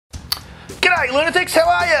G'day lunatics, how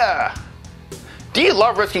are ya? Do you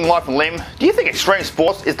love risking life and limb? Do you think extreme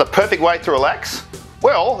sports is the perfect way to relax?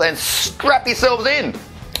 Well, then strap yourselves in.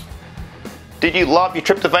 Did you love your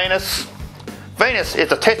trip to Venus? Venus is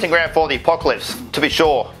the testing ground for the apocalypse, to be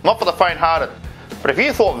sure, not for the faint-hearted. But if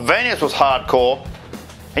you thought Venus was hardcore,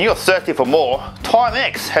 and you're thirsty for more,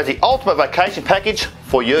 TimeX has the ultimate vacation package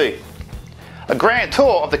for you. A grand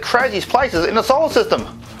tour of the craziest places in the solar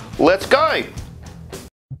system. Let's go!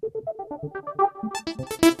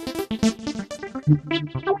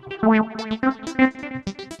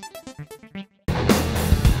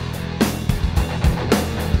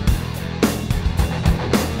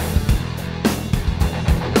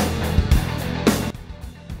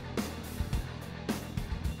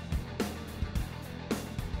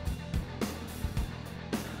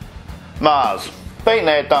 Mars. Been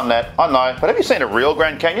there, done that, I know, but have you seen a real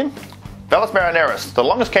Grand Canyon? Valles Marineris, the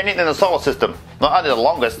longest canyon in the solar system. Not only the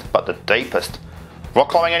longest, but the deepest. Rock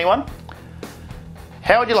climbing, anyone?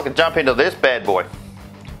 How would you like to jump into this bad boy?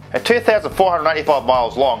 At 2,485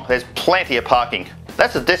 miles long, there's plenty of parking.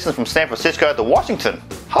 That's the distance from San Francisco to Washington.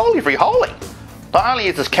 Holy free holy! Not only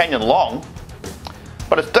is this canyon long,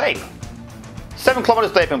 but it's deep. 7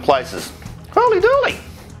 kilometers deep in places. Holy dooly!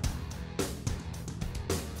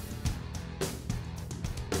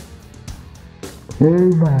 Oh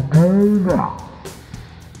my god.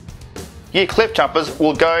 You cliff jumpers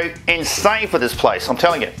will go insane for this place, I'm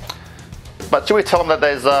telling you. But should we tell them that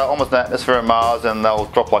there's almost an atmosphere on Mars and they'll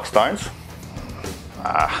drop like stones?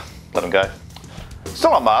 Let them go.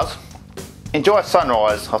 Still on Mars, enjoy a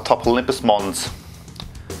sunrise atop Olympus Mons.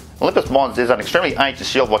 Olympus Mons is an extremely ancient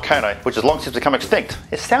shield volcano which has long since become extinct.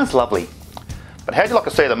 It sounds lovely. But how'd you like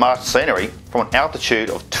to see the Martian scenery from an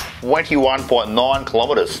altitude of 21.9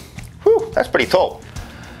 kilometers? Whew, that's pretty tall.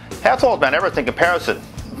 How tall is Mount Everest in comparison?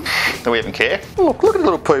 Do we even care? Look at the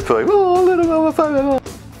little poo-poo. Oh, little motherfucker.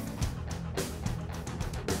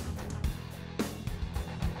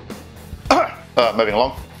 Moving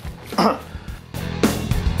along.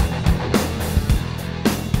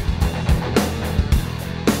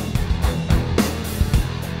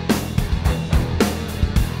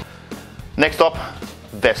 Next up,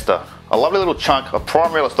 Vesta, a lovely little chunk of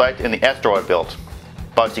prime real estate in the asteroid belt.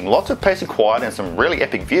 Boasting lots of peace and quiet and some really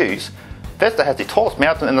epic views, Vesta has the tallest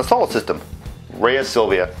mountain in the solar system, Ria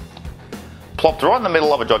Silvia. Plopped right in the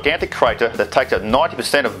middle of a gigantic crater that takes up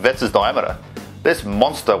 90% of Vesta's diameter, this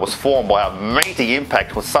monster was formed by a meaty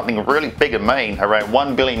impact with something really big and mean around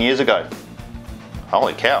 1 billion years ago.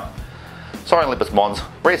 Holy cow. Sorry Olympus Mons,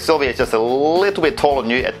 Ria Silvia is just a little bit taller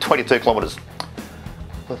than you at 22 kilometers.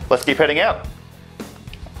 Let's keep heading out.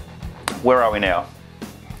 Where are we now?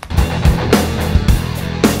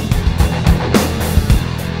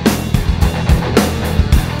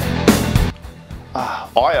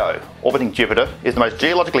 Io, orbiting Jupiter, is the most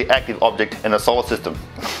geologically active object in the solar system.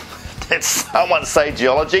 Did someone say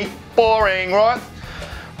geology? Boring, right?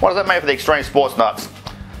 What does that mean for the extreme sports nuts?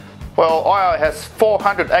 Well, Io has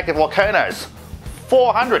 400 active volcanoes.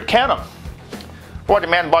 400, count them. Ride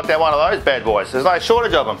your mountain bike down one of those bad boys. There's no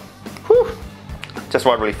shortage of them. Whew. Just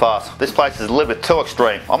ride really fast. This place is a little bit too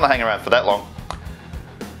extreme. I'm not hanging around for that long.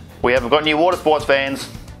 We haven't got any water sports fans.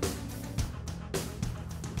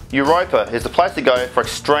 Europa is the place to go for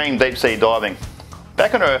extreme deep sea diving.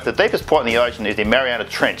 Back on Earth, the deepest point in the ocean is the Mariana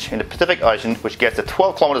Trench in the Pacific Ocean, which gets to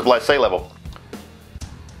 12 kilometers below sea level.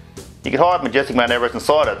 You can hide majestic Mount Everest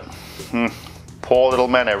inside it. Poor little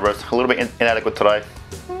Mount Everest, a little bit inadequate today.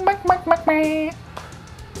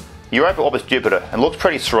 Europa orbits Jupiter and looks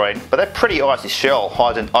pretty serene, but that pretty icy shell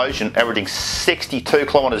hides an ocean averaging 62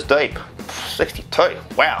 kilometers deep. 62,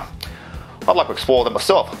 wow. I'd like to explore that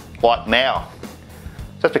myself, like now.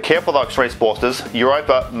 Just be careful though, extreme sportsters,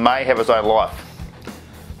 Europa may have its own life.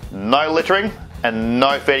 No littering and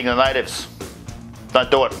no feeding the natives.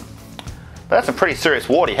 Don't do it. But that's some pretty serious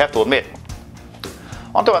water, you have to admit.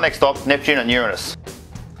 On to our next stop, Neptune and Uranus.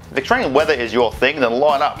 If extreme weather is your thing, then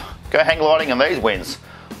line up. Go hang gliding in these winds.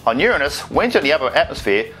 On Uranus, winds in the upper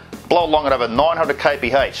atmosphere blow along at over 900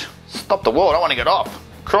 kph. Stop the world, I want to get off.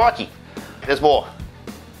 Crikey. There's more.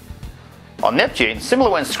 On Neptune, similar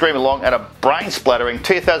winds scream along at a brain-splattering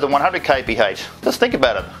 2,100 kph. Just think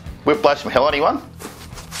about it. Whiplash from hell, anyone?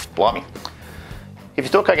 Blimey. If you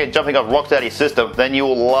still can't get jumping off rocks out of your system, then you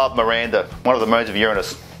will love Miranda, one of the moons of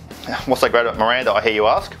Uranus. What's so great about Miranda, I hear you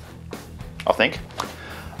ask? I think.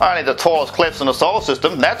 Only the tallest cliffs in the solar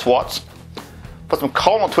system, that's what's. For some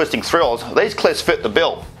column twisting thrills, these cliffs fit the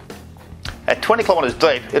bill. At 20 kilometers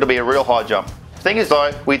deep, it'll be a real high jump. Thing is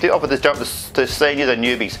though, we do offer this jump to seniors and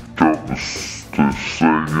newbies.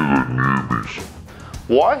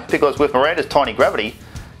 Why? Because with Miranda's tiny gravity,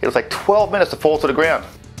 it'll take 12 minutes to fall to the ground.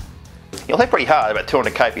 You'll hit pretty hard, about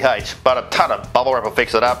 200 kph, but a ton of bubble wrap will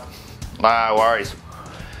fix it up. No worries.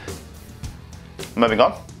 Moving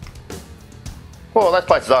on. Well, those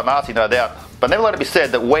places are nasty, no doubt, but never let it be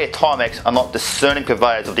said that we at Timex are not discerning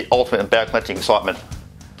purveyors of the ultimate in barrel clenching excitement.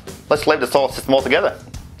 Let's leave the solar system altogether.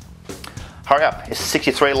 Hurry up, it's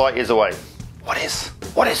 63 light years away. What is?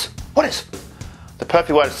 The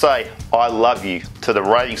perfect way to say, I love you, to the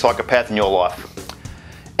raving psychopath in your life.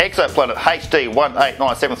 Exoplanet HD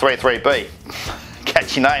 189733b.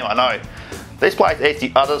 Catchy name, I know. This place eats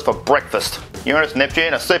the others for breakfast. Uranus and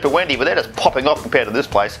Neptune are super windy, but they're just popping off compared to this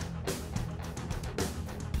place.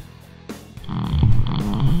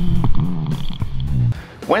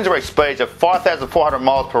 Winds reach speeds of 5,400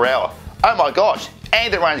 miles per hour. Oh my gosh,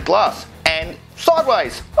 and it rains glass. And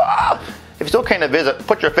sideways. Ah! If you're still keen to visit,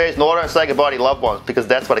 put your affairs in order and say goodbye to your loved ones, because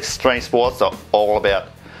that's what extreme sports are all about.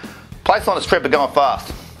 Places on this trip are going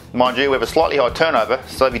fast. Mind you, we have a slightly high turnover,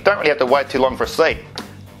 so if you don't really have to wait too long for a seat,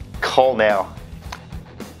 call now.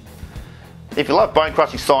 If you love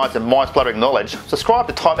bone-crushing science and mind-splattering knowledge, subscribe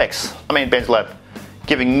to Ben's Lab,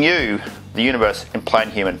 giving you the universe in plain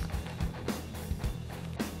human.